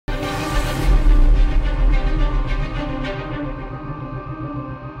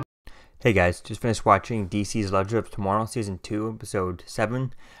Hey guys, just finished watching DC's Legend of Tomorrow Season 2, Episode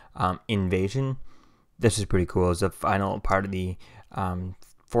 7, Invasion. This is pretty cool. It's the final part of the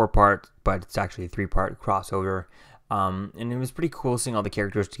 4-part, but it's actually a 3-part crossover. And it was pretty cool seeing all the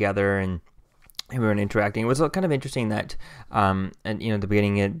characters together and everyone interacting. It was kind of interesting that, and at the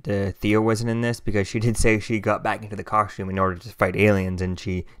beginning, Theo wasn't in this because she did say she got back into the costume in order to fight aliens, and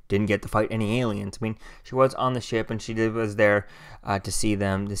she didn't get to fight any aliens. I mean, she was on the ship and was there to see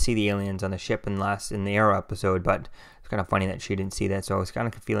the aliens on the ship in the Arrow episode. But it's kind of funny that she didn't see that. So I was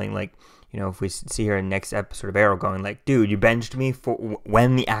kind of feeling like, if we see her in the next episode of Arrow going like, dude, you benched me for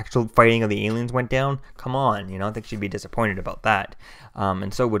when the actual fighting of the aliens went down? Come on, I think she'd be disappointed about that.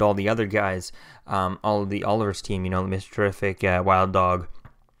 And so would all the other guys, all of the Oliver's team, Mr. Terrific, Wild Dog,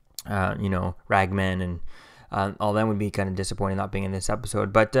 Ragman, and all them would be kind of disappointed not being in this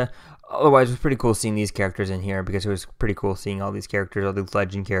episode. But otherwise, it was pretty cool seeing these characters in here because it was pretty cool seeing all these characters, all these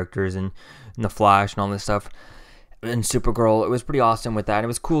legend characters, and the Flash and all this stuff. And Supergirl, it was pretty awesome with that. It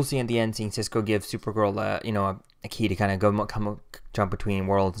was cool seeing at the end, seeing Cisco give Supergirl, a key to kind of jump between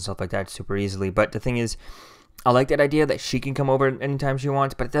worlds and stuff like that super easily. But the thing is, I like that idea that she can come over anytime she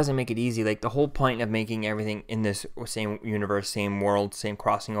wants, but it doesn't make it easy. Like, the whole point of making everything in this same universe, same world, same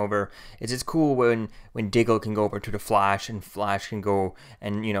crossing over is it's cool when Diggle can go over to the Flash, and Flash can go,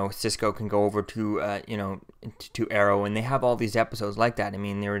 and Cisco can go over to to Arrow, and they have all these episodes like that. I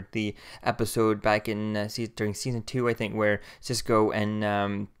mean, there were the episode back in during season 2, I think, where Cisco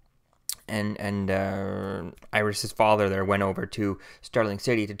and Iris's father there went over to Starling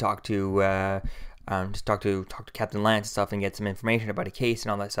City to talk to talk to Captain Lance and stuff and get some information about a case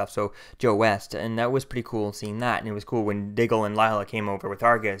and all that stuff. So Joe West, and that was pretty cool seeing that. And it was cool when Diggle and Lila came over with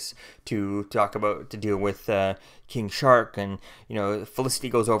Argus to deal with King Shark, and Felicity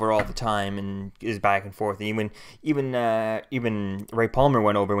goes over all the time and is back and forth. And even Ray Palmer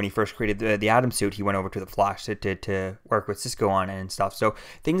went over when he first created the Atom suit. He went over to the Flash to work with Cisco on it and stuff. So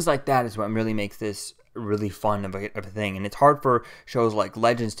things like that is what really makes this really fun of a thing. And it's hard for shows like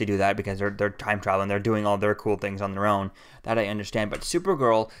Legends to do that because they're time traveling, they're doing all their cool things on their own. That I understand. But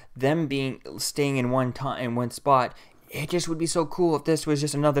Supergirl, them staying in one spot, it just would be so cool if this was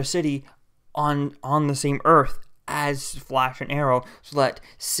just another city on the same Earth as Flash and Arrow, so that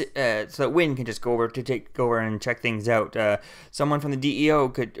Wynn can just go over and check things out. Someone from the DEO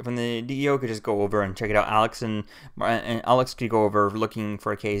could just go over and check it out. Alex could go over looking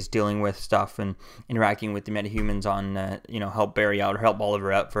for a case, dealing with stuff, and interacting with the metahumans on help Barry out or help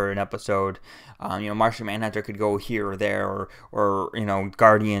Oliver out for an episode. Martian Manhunter could go here or there, or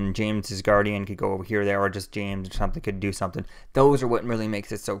James's Guardian could go over here or there, or just James or something could do something. Those are what really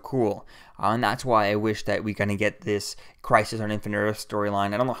makes it so cool. And that's why I wish that we kind of get this Crisis on Infinite Earth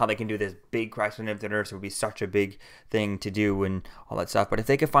storyline. I don't know how they can do this big Crisis on Infinite Earth. It would be such a big thing to do and all that stuff. But if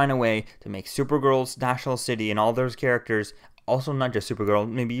they could find a way to make Supergirl's National City and all those characters, also not just Supergirl,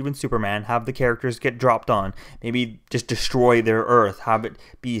 maybe even Superman, have the characters get dropped on. Maybe just destroy their Earth. Have it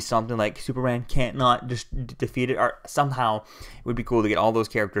be something like Superman can't not just defeat it. Or somehow it would be cool to get all those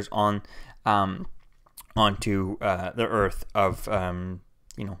characters on onto the Earth of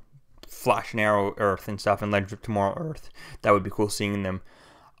Flash and Arrow Earth and stuff, and Legend of Tomorrow Earth. That would be cool seeing them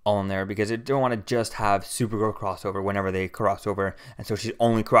all in there, because I don't want to just have Supergirl crossover whenever they cross over, and so she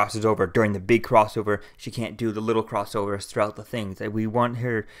only crosses over during the big crossover. She can't do the little crossovers throughout the things. We want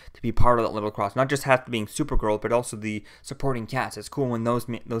her to be part of that little cross, not just have to being Supergirl, but also the supporting cast. It's cool when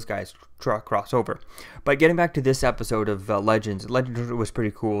those guys cross over. But getting back to this episode of Legends was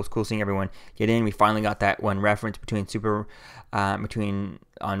pretty cool. It was cool seeing everyone get in. We finally got that one reference between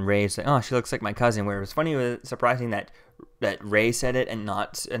on Ray's like, oh, she looks like my cousin. Where it was funny, it was surprising that Ray said it and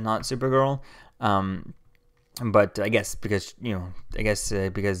not Supergirl. But I guess because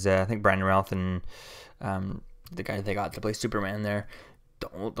I think Brandon Routh and the guy they got to play Superman there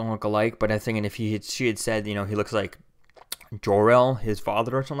don't look alike. But I think if she had said he looks like Jor-El, his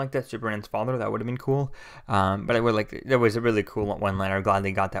father, or something like that, Superman's father, that would have been cool. But there was a really cool one-liner. Glad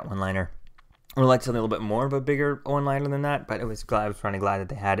they got that one-liner. I would like something a little bit more of a bigger one-liner than that, but I was kind of glad that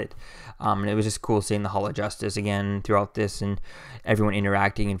they had it. And it was just cool seeing the Hall of Justice again throughout this, and everyone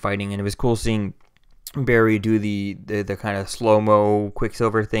interacting and fighting. And it was cool seeing Barry do the kind of slow-mo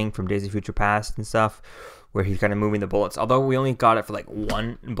Quicksilver thing from Days of Future Past and stuff, where he's kind of moving the bullets. Although we only got it for like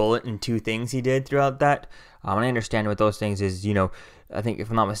one bullet and 2 things he did throughout that. And I understand what those things is, I think if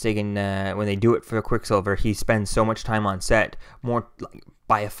I'm not mistaken, when they do it for Quicksilver, he spends so much time on set, more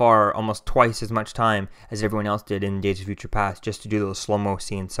by far almost twice as much time as everyone else did in Days of Future Past, just to do those slow-mo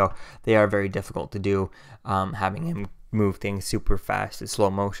scenes. So they are very difficult to do, having him move things super fast in slow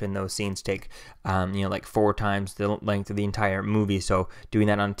motion. Those scenes take, like 4 times the length of the entire movie. So doing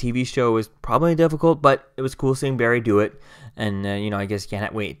that on a TV show is probably difficult, but it was cool seeing Barry do it. And, I guess you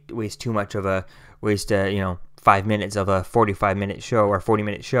can't waste too much of a, 5 minutes of a 45-minute show or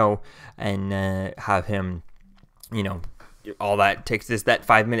 40-minute show and have him, all that takes that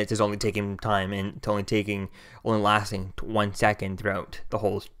 5 minutes is only taking time, and it's only lasting 1 second throughout the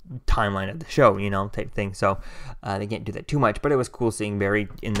whole timeline of the show, type thing. So they can't do that too much, but it was cool seeing Barry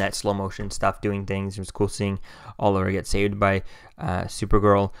in that slow motion stuff doing things. It was cool seeing Oliver get saved by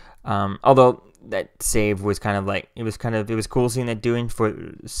Supergirl. Although that save was kind of like, it was cool seeing that doing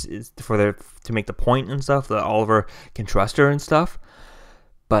to make the point and stuff, that Oliver can trust her and stuff.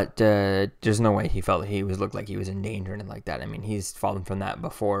 But there's no way he felt he looked like he was in danger and like that. I mean, he's fallen from that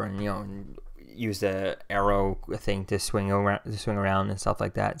before, and used the arrow thing to swing around and stuff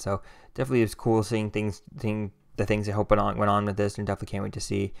like that. So definitely it was cool seeing the things that went on with this, and definitely can't wait to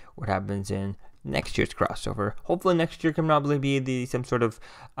see what happens in next year's crossover. Hopefully next year can probably be some sort of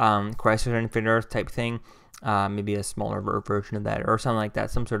Crisis on Infinite Earth type thing. Maybe a smaller version of that or something like that.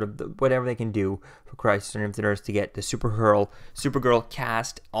 Some sort of whatever they can do for Crisis on Infinite Earths to get the Supergirl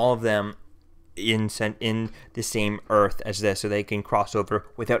cast, all of them in the same Earth as this, so they can cross over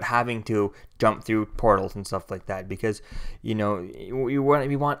without having to jump through portals and stuff like that. Because we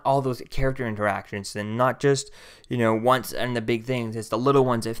want all those character interactions, and not just once and the big things. It's the little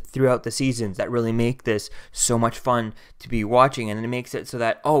ones throughout the seasons that really make this so much fun to be watching, and it makes it so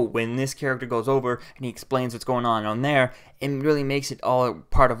that when this character goes over and he explains what's going on there, it really makes it all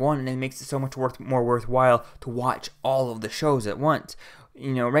part of one, and it makes it so much more worthwhile to watch all of the shows at once.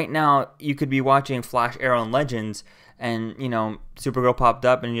 Right now you could be watching Flash, Arrow, and Legends, and Supergirl popped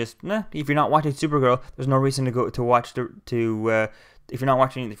up, and if you're not watching Supergirl, there's no reason to go to watch if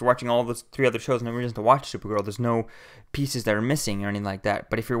you're watching all those 3 other shows, no reason to watch Supergirl. There's no pieces that are missing or anything like that.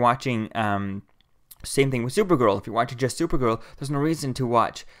 But if you're watching, same thing with Supergirl. If you're watching just Supergirl, there's no reason to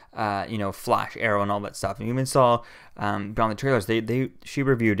watch, Flash, Arrow, and all that stuff. And you even saw, beyond the trailers, she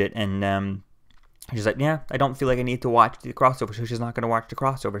reviewed it, and she's like, yeah, I don't feel like I need to watch the crossover, so she's not going to watch the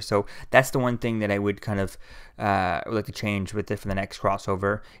crossover. So that's the one thing that I would kind of like to change with it for the next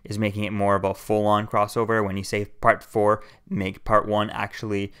crossover, is making it more of a full-on crossover. When you say part 4, make part 1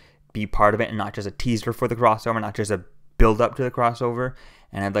 actually be part of it, and not just a teaser for the crossover, not just a build-up to the crossover.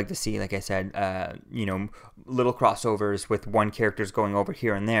 And I'd like to see, like I said, little crossovers with one character's going over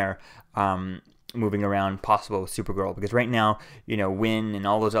here and there, moving around, possible with Supergirl, because right now, Winn and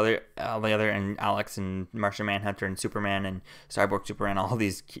all the other, and Alex and Martian Manhunter and Superman and Cyborg Superman, all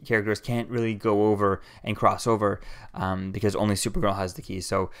these characters can't really go over and cross over, because only Supergirl has the key.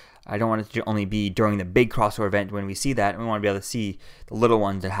 So I don't want it to only be during the big crossover event when we see that. We want to be able to see the little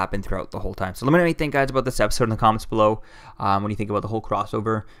ones that happen throughout the whole time. So let me know what you think, guys, about this episode in the comments below. What do you think about the whole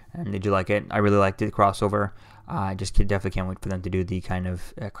crossover, and did you like it? I really liked the crossover. I just definitely can't wait for them to do the kind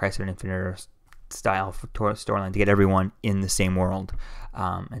of Crisis on Infinite Earths style storyline to get everyone in the same world,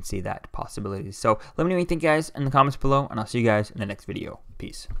 and see that possibility. So let me know what you think, guys, in the comments below, and I'll see you guys in the next video.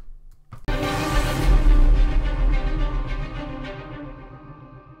 Peace.